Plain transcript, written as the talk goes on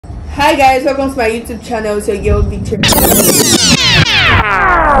Hi guys, welcome to my YouTube channel. It's your girl Victoria.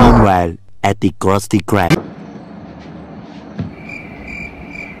 Meanwhile, at the Krusty Krab.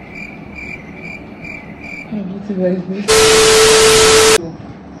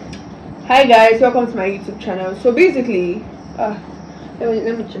 Hi guys, welcome to my YouTube channel. So basically,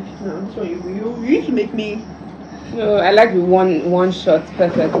 let me check it now. So you used to make me. No, I like the one shot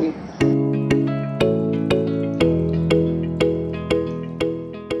perfectly.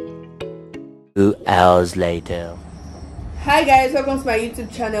 2 hours later. Hi guys, welcome to my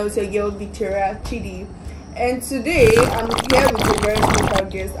YouTube channel. It's your girl Victoria Chidi, and today I'm here with a very special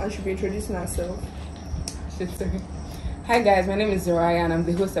guest, and she'll be introducing herself. Hi guys, my name is Zoraya, and I'm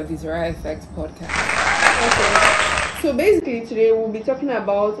the host of the Zoraya Effect podcast. Okay. So basically, today we'll be talking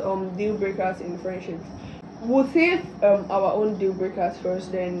about deal breakers in friendships. We'll save our own deal breakers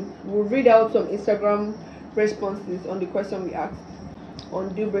first, then we'll read out some Instagram responses on the question we asked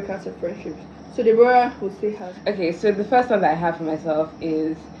on deal breakers in friendships. So Deborah will say her. Okay, so the first one that I have for myself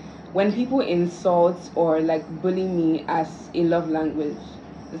is when people insult or like bully me as a love language.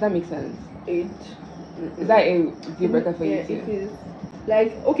 Does that make sense? Is that a deal breaker for you too? It is.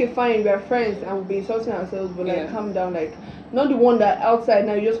 Like, okay, fine, we are friends and we'll be insulting ourselves, but like, calm down. Like, not the one that outside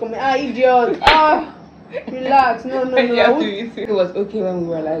now you just come, idiot, relax. No. It was okay when we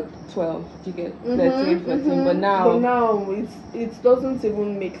were like 12, you get 13, 14, but now it doesn't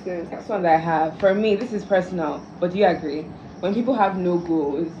even make sense. Next one that I have, for me, this is personal, but do you agree? When people have no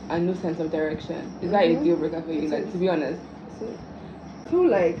goals and no sense of direction, is that a deal breaker for you? Like, to be honest, I feel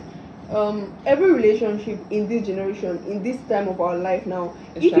like every relationship in this generation, in this time of our life now,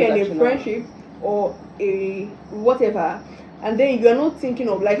 if you're in a friendship or a whatever, and then you're not thinking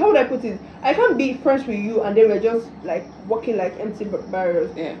of, like, how would I put it? I can't be friends with you and then we're just like walking like empty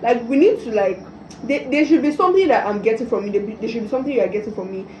barriers. Yeah. Like, we need to, like, there should be something that I'm getting from you. There should be something you are getting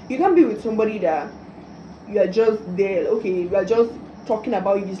from me. You can't be with somebody that you are just there. Okay, we are just talking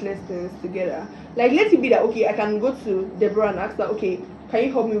about useless things together. Like, let it be that, okay, I can go to Deborah and ask her, okay, can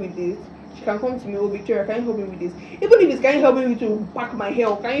you help me with this? She can come to me, oh Victoria, can you help me with this? Even if it's, can you help me to pack my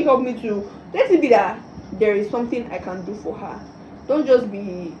hair? Can you help me to, let it be that there is something I can do for her. Don't just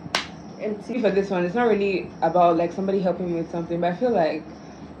be empty. For this one, it's not really about like somebody helping me with something, but I feel like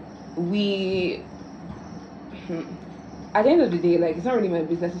at the end of the day, like, it's not really my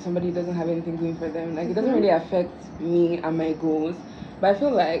business if somebody doesn't have anything going for them. Like, it doesn't really affect me and my goals. But I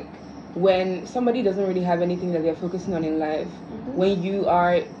feel like when somebody doesn't really have anything that they're focusing on in life, when you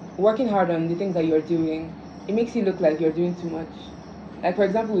are working hard on the things that you're doing, it makes you look like you're doing too much. Like, for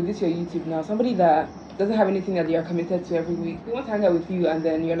example, with this your YouTube now, somebody that doesn't have anything that they are committed to every week, they want to hang out with you, and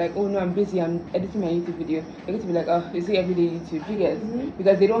then you're like, oh no, I'm busy, I'm editing my YouTube video. They're going to be like, oh, you see everyday YouTube, you get,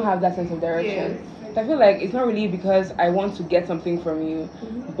 because they don't have that sense of direction. Yes. So I feel like it's not really because I want to get something from you,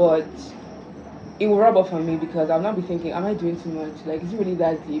 but it will rub off on me because I'll not be thinking, am I doing too much? Like, is it really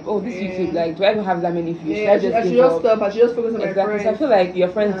that deep? Oh, this YouTube, like, do I even have that many views? I should just stop. I should just focus on my friends. So I feel like your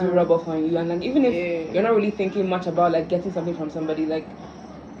friends do rub off on you, and like, even if you're not really thinking much about like getting something from somebody, like,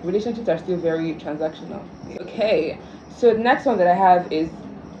 relationships are still very transactional. Okay, so the next one that I have is,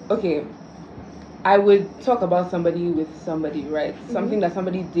 okay, I would talk about somebody with somebody, right? Something that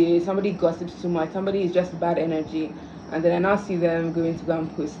somebody did, somebody gossips too much, somebody is just bad energy, and then I now see them going to go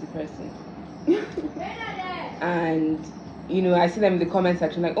and post the person. And you know, I see them in the comment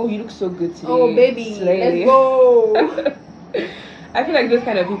section like, oh, you look so good today. Oh baby, let's go. I feel like those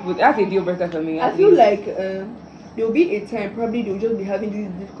kind of people, that's a deal breaker for me. I feel like there will be a time, probably they'll just be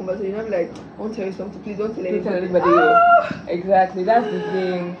having this conversation. I'll be like, I won't tell you something, please don't tell anybody. Exactly, that's the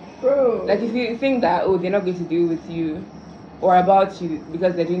thing, bro. Like, if you think that, oh, they're not going to deal with you or about you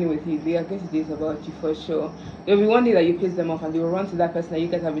because they're doing it with you, they are going to do it about you for sure. There'll be one day that you piss them off and they will run to that person that you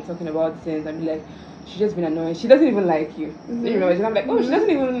guys have been talking about since and be like, she's just been annoying, she doesn't even like you. You know, and I'm like, oh, she has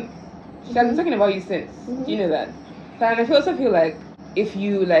been talking about you since. Do you know that? And I also feel like if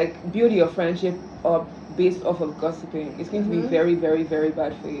you like build your friendship up based off of gossiping, it's going to be very, very, very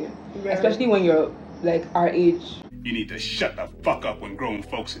bad for you. Right. Especially when you're like our age. You need to shut the fuck up when grown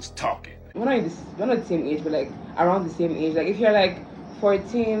folks is talking. We're not the same age, but like around the same age. Like, if you're like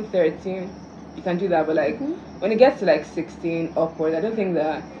 14, 13, you can do that. But like when it gets to like 16 upward, I don't think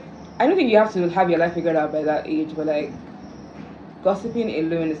you have to have your life figured out by that age. But like, gossiping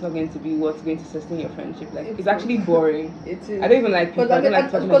alone is not going to be what's going to sustain your friendship. Like, it's actually boring. It is. I don't even like people. I don't like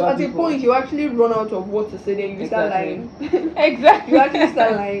talking about people. At a point, you actually run out of what to say. Then you start lying. Exactly. You actually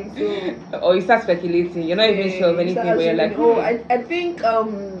start lying. So. Or you start speculating. You're not even sure of anything. But you're like, oh, I think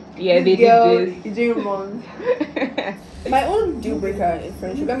yeah, this they girl did this. is doing wrong. My own deal breaker in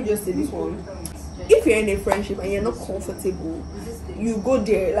friendship. Let me just say this one. if you're in a friendship and you're not comfortable, you go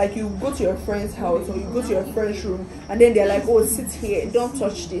there, like you go to your friend's house or you go to your friend's room, and then they're like, oh, sit here, don't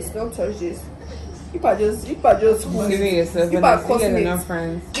touch this, don't touch this. People are just giving yourself enough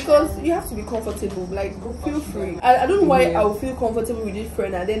friends, because you have to be comfortable. Like, feel free. I don't know why I will feel comfortable with this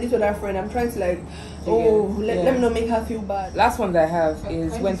friend and then this other friend I'm trying to like, let me not make her feel bad. Last one that I have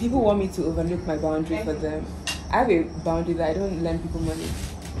is when people want me to overlook my boundary for them. I have a boundary that I don't lend people money,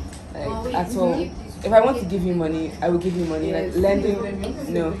 like at all. If I want to give you money, I will give you money. Like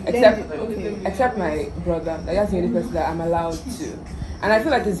lending, no, except my brother. Like that's the only person that I'm allowed to. And I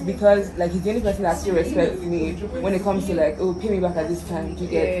feel like it's because like he's the only person that actually respects me when it comes to like, oh, pay me back at this time. Do you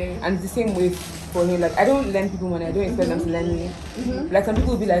get? And it's the same way for him. Like I don't lend people money. I don't expect them to lend me. Like some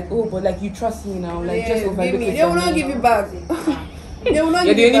people will be like, oh, but like you trust me now. Like just overlook it. They will not give you back. They will not.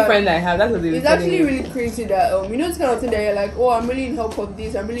 You're the only friend I have. That's what they. It's actually really crazy that you know, this kind of thing that you're like, oh, I'm really in help of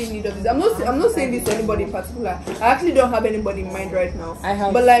this. I'm really in need of this. I'm not saying this to anybody in particular. I actually don't have anybody in mind right now. I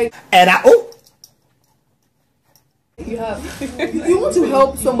have, but like, and you have. If you want to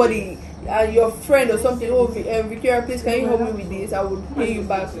help somebody, your friend or something, oh, Victoria, please, can you help me with this? I would pay you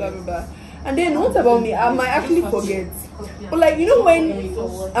back, blah blah blah. And then what about me? I might actually forget. But like, you know, when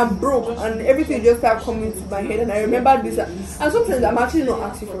I'm broke and everything just start coming to my head and I remember this, and sometimes I'm actually not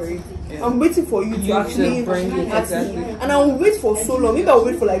asking for it. I'm waiting for you to actually ask me. And I will wait for so long. Maybe I'll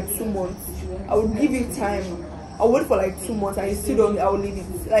wait for like 2 months. I will give you time. I'll wait for like 2 months and you still don't, I will leave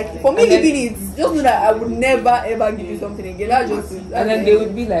it. Like for me, leaving it, just know that I would never ever give you something again. That's just it. And then they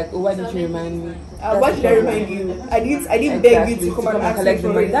would be like, oh, why did you remind me? Why did I remind you? I didn't beg you to come and ask collect me the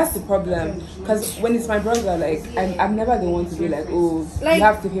for money. it. That's the problem. Because when it's my brother, like I'm never the one to be like, oh, like, you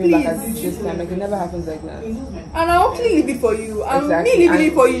have to pay me back please. at this time. Like it never happens like that. And I'll actually leave it for you. I'm Exactly. me leaving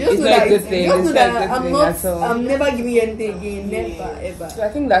it for you. Just It's know not a that good thing. just It's know not a that good I'm thing not. at all. I'm never giving you anything again. Never ever. So I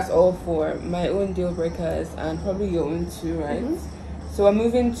think that's all for my own deal breakers and probably your own too, right? So we're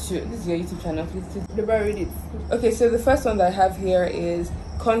moving to, this is your YouTube channel, please. Read it. Okay, so the first one that I have here is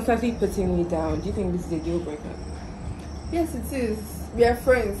constantly putting me down. Do you think this is a deal breaker? Yes, it is. We are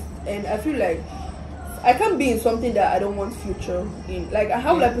friends, and I feel like I can't be in something that I don't want future in. Like,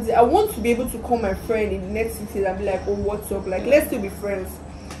 how would I put it? I want to be able to call my friend in the next 6 years and be like, oh, what's up? Like, let's still be friends.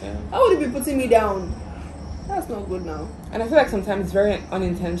 How would it be putting me down? That's not good now. And I feel like sometimes it's very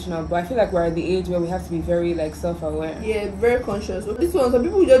unintentional, but I feel like we're at the age where we have to be very like self-aware. Yeah, very conscious. So this one, some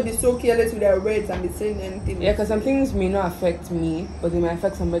people just be so careless with their words and be saying anything. Yeah, because some things may not affect me, but they may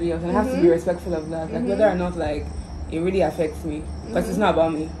affect somebody else, and I have to be respectful of that. Like whether or not like it really affects me, because it's not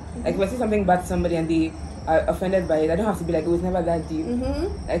about me. Like if I say something bad to somebody and they are offended by it, I don't have to be like, oh, it's never that deep.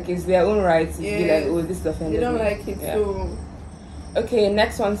 Like it's their own right to be like, oh, this is offended. They don't me. like it. So okay,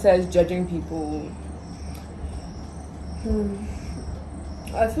 next one says judging people.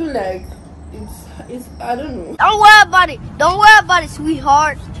 I feel like it's I don't know. Don't worry about it. Don't worry about it,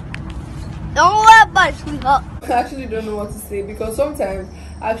 sweetheart. Don't worry about it, sweetheart. I actually don't know what to say, because sometimes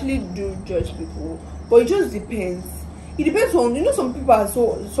I actually do judge people, but it just depends. It depends on, you know, some people are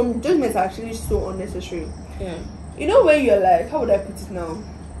some judgments are actually so unnecessary. Yeah. You know, when you're like, how would I put it now?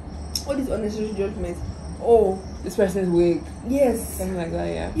 All these unnecessary judgments. Oh, this person's wig. Yes. Something like that,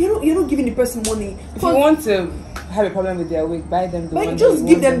 yeah. You're not giving the person money. If you want to have a problem with their wig, buy them the one. Just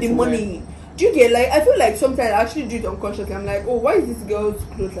give them the money. Do you get, like, I feel like sometimes I actually do it unconsciously. I'm like, oh, why is this girl's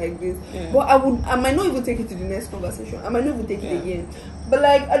clothes like this? But I might not even take it to the next conversation. I might not even take it again. But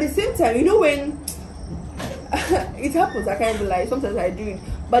like at the same time, you know, when it happens, I can't even lie. Sometimes I do it.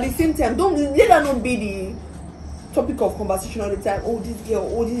 But at the same time, let that not be the topic of conversation all the time. Oh, this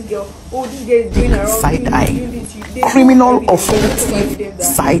girl is doing around side eye, criminal offense,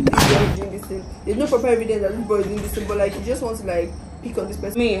 side eye. There's no proper evidence that this boy is doing this, but like you just want to like pick on this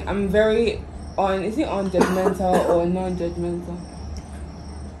person. Me, I'm very is it on judgmental or non-judgmental?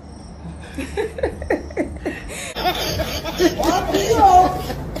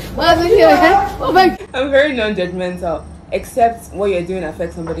 I'm very non-judgmental, except what you're doing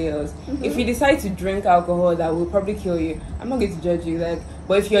affects somebody else. If you decide to drink alcohol that will probably kill you, I'm not going to judge you. Like,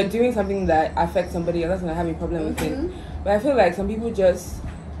 but if you're doing something that affects somebody else, that's when I have a problem with it. But I feel like some people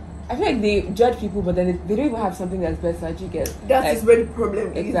I feel like they judge people, but then they don't even have something that's better. You get that like, is where the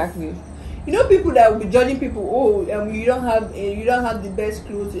problem is. Exactly. You know, people that will be judging people. Oh, you don't have the best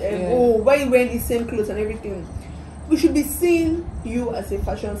clothes. Oh, why you wearing the same clothes and everything? We should be seeing you as a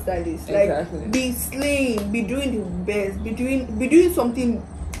fashion stylist. Exactly. Like, be slaying, be doing the best, be doing something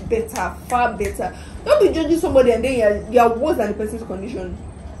better, far better. Don't be judging somebody and then you're worse than the person's condition.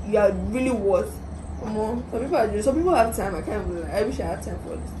 You are really worse. Some people have time. I can't even. I wish I had time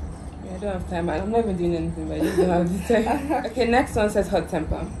for this. Yeah, I don't have time. I'm not even doing anything, but I just don't have the time. Okay, next one says hot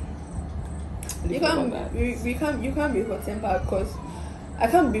temper. You can't be hot tempered because I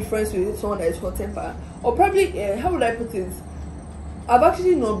can't be friends with someone that is hot tempered. Or probably, how would I put it? I've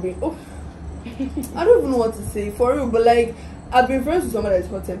actually not been. Oh, I don't even know what to say for real. But like, I've been friends with someone that is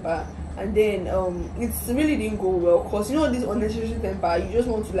hot tempered, and then it's really didn't go well. Cause you know this unnecessary temper, you just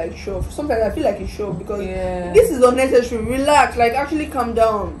want to like show off. Sometimes I feel like it's show because this is unnecessary. Relax, like actually calm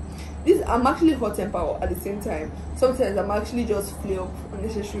down. I'm actually hot tempered at the same time. Sometimes I'm actually just flare up for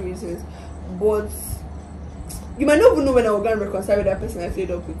unnecessary reasons, but you might not even know when I will go and reconcile with that person I flared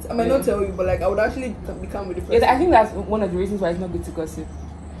up with. I might not tell you, but like I would actually become with the person. I think that's one of the reasons why it's not good to gossip.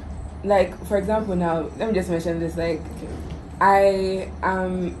 Like for example, now let me just mention this. Like I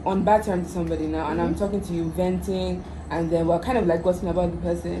am on bad terms with somebody now, and I'm talking to you, venting, and then we're kind of like gossiping about the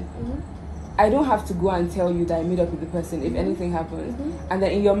person. I don't have to go and tell you that I meet up with the person if anything happens, and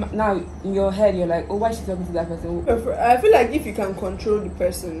then in your head you're like, oh, why is she talking to that person? I feel like if you can control the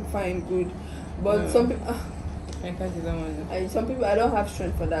person, fine, good. But some people, some people, I don't have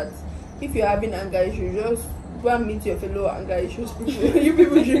strength for that. If you're having anger issues, just go and meet your fellow anger issues people. you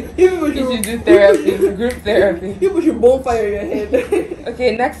people should do therapy, group therapy. People should bonfire your head.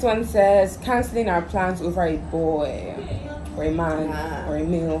 Okay, next one says cancelling our plans over a boy or a man or a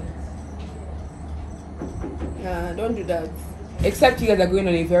male. Nah, don't do that. Except you guys are going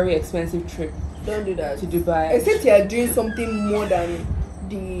on a very expensive trip. Don't do that. To Dubai. Except you are doing something more than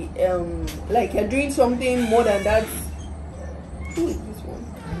the like you're doing something more than that. Who is this one?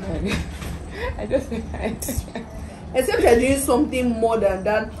 I just except you're doing something more than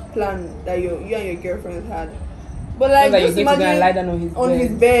that plan that you and your girlfriend had. But like just you're going to lie down on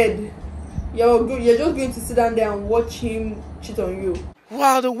his bed. You're just going to sit down there and watch him cheat on you.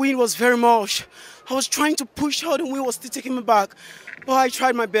 Wow, the wind was very much. I was trying to push her, the wind was still taking me back. But I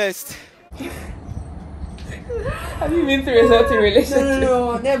tried my best. Have you been through a certain relationship?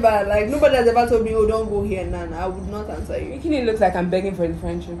 No, never. Like nobody has ever told me, oh, don't go here, Nan. I would not answer you. Making it look like I'm begging for the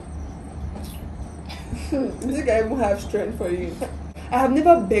friendship. You think I even have strength for you? I have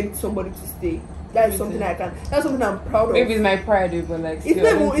never begged somebody to stay. That is something I can. That's something I'm proud of. Maybe it's my pride, but like it's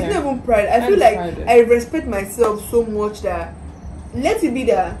not even pride. I feel like I respect myself so much that let it be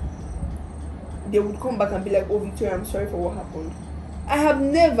that they would come back and be like, oh, Victoria, I'm sorry for what happened.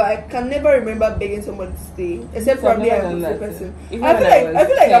 I can never remember begging somebody to stay, except probably a good person. I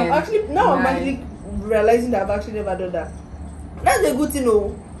feel like I'm actually realizing that I've actually never done that. That's a good thing,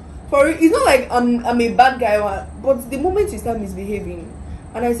 though. For it's not like I'm a bad guy, but the moment you start misbehaving,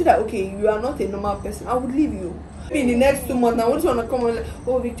 and I see that okay, you are not a normal person, I would leave you. In the next 2 months, I want to come and like,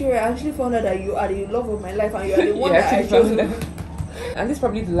 oh, Victoria, I actually found out that you are the love of my life and you are the one that I chose. And this is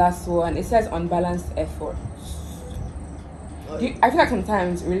probably the last one. It says unbalanced effort. I feel like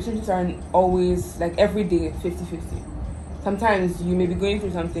sometimes relationships aren't always like every day 50-50. Sometimes you may be going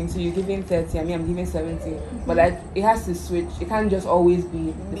through something, so you're giving 30, I mean I'm giving 70, but like it has to switch. It can't just always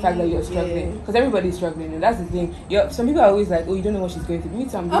be the fact that you're struggling, because everybody's struggling, and that's the thing. Some people are always like, oh, you don't know what she's going through.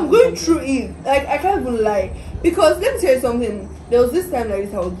 I'm going through it. Like I can't even lie, because let me tell you something. There was this time like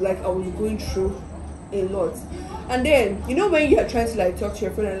this, I was going through a lot. And then, you know when you are trying to like talk to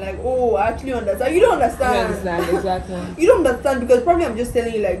your friend and like, oh, I actually understand. You don't understand. Exactly. You don't understand because probably I'm just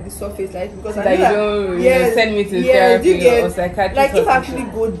telling you like the surface, like because I know you don't send me to therapy or psychiatrist. Like if I actually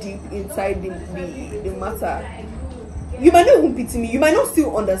go deep inside the matter, you might not even pity me. You might not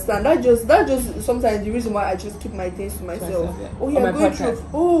still understand. That just sometimes the reason why I just keep my things to myself. Oh yeah, I'm going through.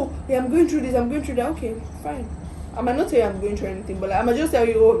 Oh yeah, I'm going through this. I'm going through that. Okay, fine. I might not tell you I'm going through anything, but like, I might just tell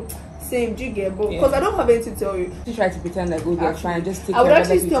you, oh, same, do you get? But because I don't have anything to tell you. You try to pretend like, oh, they're fine. Just take. I would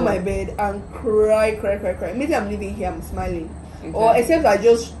actually stay on my bed and cry. Maybe I'm living here, I'm smiling, or except I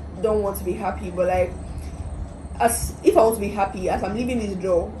just don't want to be happy. But like, as if I want to be happy, as I'm leaving this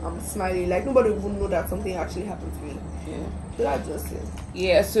door, I'm smiling. Like nobody would know that something actually happened to me. Yeah. So that's just it.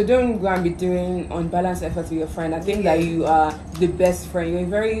 Yeah, so don't go and be doing unbalanced efforts with your friend. I think that you are the best friend.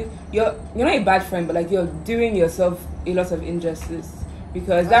 You're not a bad friend, but like you're doing yourself a lot of injustice,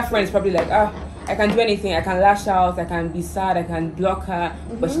 because that friend is probably like, I can do anything, I can lash out, I can be sad, I can block her,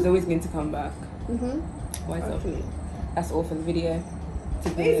 but she's always going to come back. That's all for the video.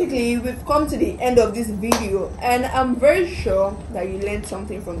 Basically, we've come to the end of this video, and I'm very sure that you learned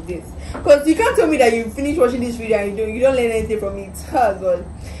something from this, because you can't tell me that you finished watching this video and you don't learn anything from it. Oh god,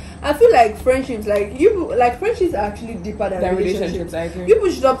 I feel like friendships, friendships are actually deeper than relationships. I agree. People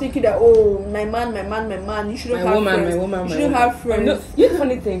should stop thinking that, oh, my man, you shouldn't have friends. You shouldn't have friends. No, here's the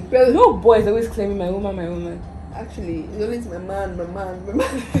funny thing, no boys always claiming my woman. Actually, it's always my man.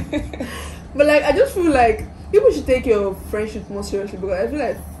 But like, I just feel like people should take your friendship more seriously, because I feel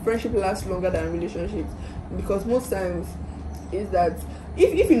like friendship lasts longer than relationships, because most times is that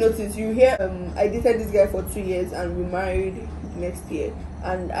if you notice, you hear I dated this guy for 2 years and we married next year,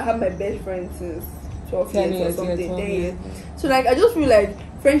 and I have my best friend since 12 years or something, 10 years. So like I just feel like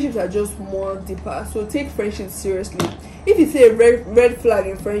friendships are just more deeper. So take friendships seriously. If you see a red flag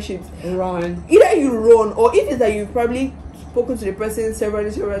in friendships, run. Either you run, or if it's that you've probably spoken to the person several,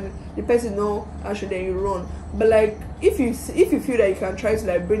 the person no actually, then you run. But like if you feel that you can try to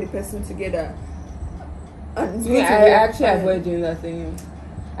like bring the person together, and I actually avoid doing that thing.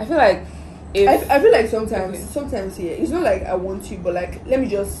 I feel like I feel like sometimes yeah, it's not like I want you, but like let me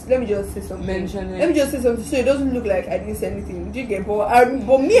just say something. Mention it. Let me just say something so it doesn't look like I didn't say anything. Do you get? But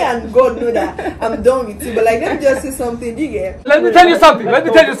me and God know that I'm done with you. But like let me just say something. Do you get? Let me tell you something. All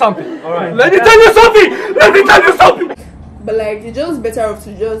right. Let me tell you something. But like it's just better off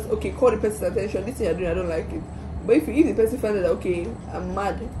to just call the person's attention. This thing you're doing, I don't like it. But if the person finds out okay, I'm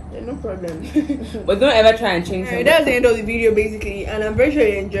mad, then no problem. But don't ever try and change something. That's the end of the video basically, and I'm very sure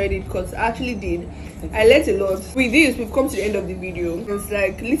you enjoyed it because I actually did. I learned a lot. With this, we've come to the end of the video. It's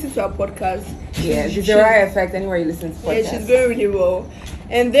like listen to our podcast. Yeah, the zoraya effect anywhere you listen to podcasts. Yeah, she's going really well.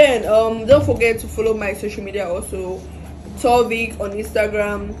 And then don't forget to follow my social media also. Tallvic on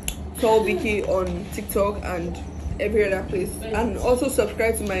Instagram, Tallvicky on TikTok and every other place. And also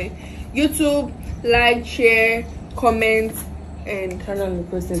subscribe to my YouTube, like, share, comment, and turn on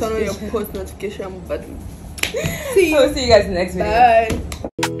your post notification button. See you guys in the next video. Bye.